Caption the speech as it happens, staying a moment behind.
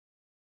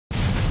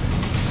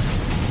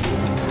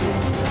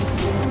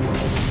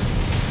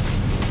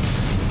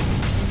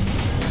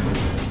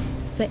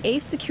The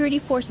 8th Security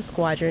Forces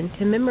Squadron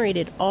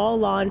commemorated all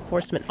law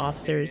enforcement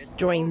officers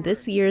during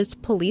this year's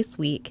Police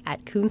Week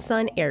at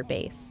Kunsan Air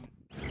Base.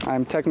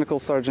 I'm Technical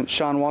Sergeant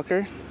Shawn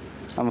Walker.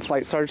 I'm a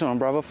flight sergeant on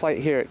Bravo Flight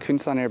here at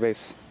Kunsan Air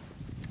Base.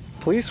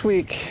 Police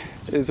Week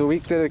is a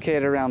week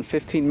dedicated around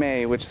 15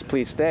 May, which is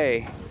Police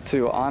Day,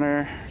 to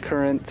honor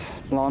current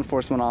law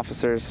enforcement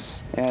officers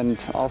and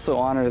also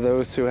honor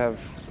those who have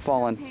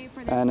fallen.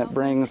 And it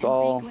brings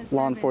all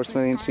law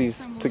enforcement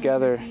agencies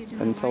together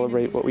and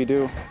celebrate what we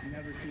do.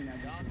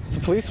 So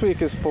Police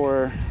Week is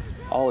for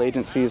all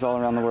agencies all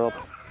around the world.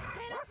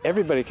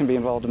 Everybody can be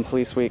involved in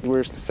Police Week.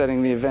 We're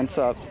setting the events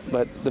up,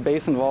 but the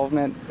base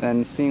involvement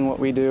and seeing what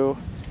we do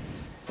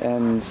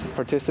and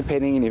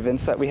participating in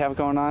events that we have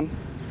going on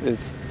is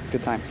a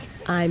good time.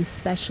 I'm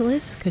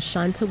Specialist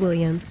CaShaunta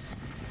Williams,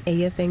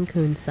 AFN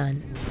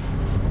Kunsan.